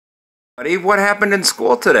Buddy, what happened in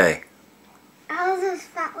school today? I was a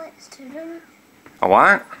spotlight student. A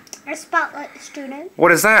what? A spotlight student.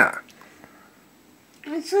 What is that?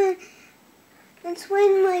 It's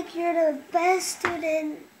when like you're the best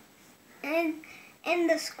student in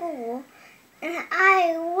the school, and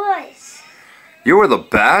I was. You were the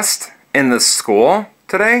best in the school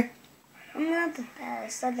today? I'm not the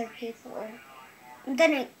best. Other people.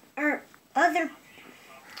 Then other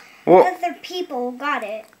people got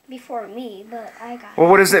it before me, but I got it. Well,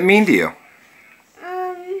 what does it mean to you?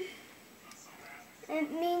 It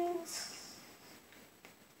means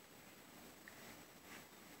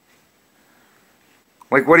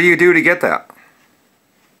Like, what do you do to get that?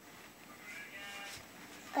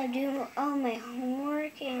 I do all my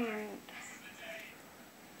homework and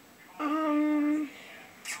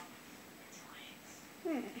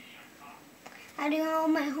I do all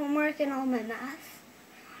my homework and all my math,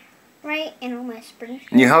 right? And all my spring.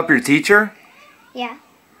 And you help your teacher? Yeah.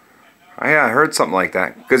 Yeah, I heard something like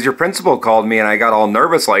that. Because your principal called me and I got all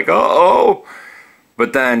nervous, like, uh-oh.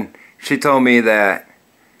 But then she told me that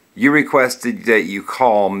you requested that you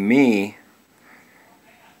call me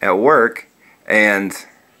at work and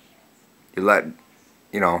you let,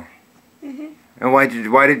 you know. Mhm. And why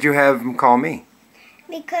did you have him call me?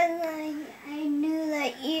 Because I knew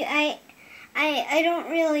that I don't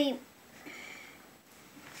really.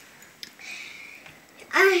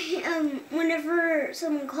 Whenever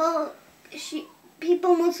someone calls,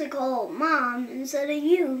 people mostly call mom instead of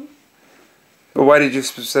you. But why did you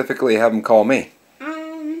specifically have him call me?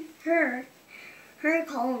 Her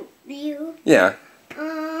called you. Yeah.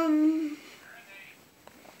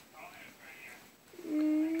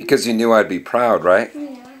 Because you knew I'd be proud, right?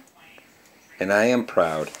 Yeah. And I am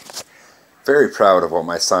proud. Very proud of what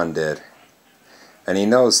my son did. And he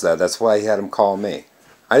knows that. That's why he had him call me.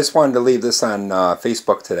 I just wanted to leave this on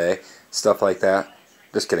Facebook today. Stuff like that.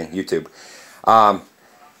 Just kidding. YouTube.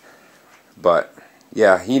 But,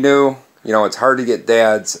 yeah, he knew. You know, it's hard to get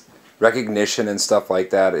dad's recognition and stuff like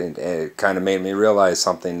that. And it kind of made me realize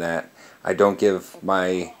something, that I don't give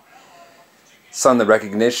my son the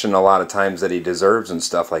recognition a lot of times that he deserves and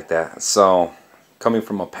stuff like that. So, coming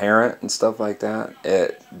from a parent and stuff like that,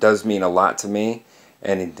 it does mean a lot to me.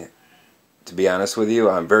 And to be honest with you,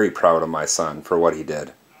 I'm very proud of my son for what he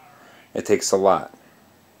did. It takes a lot.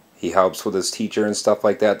 He helps with his teacher and stuff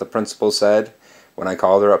like that, the principal said when I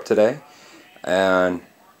called her up today. And,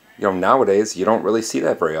 you know, nowadays you don't really see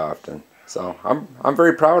that very often. So I'm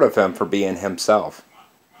very proud of him for being himself,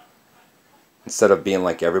 instead of being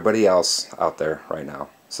like everybody else out there right now.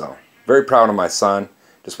 So, very proud of my son.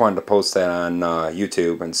 Just wanted to post that on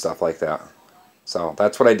YouTube and stuff like that. So,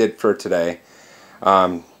 that's what I did for today.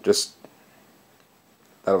 That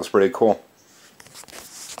was pretty cool.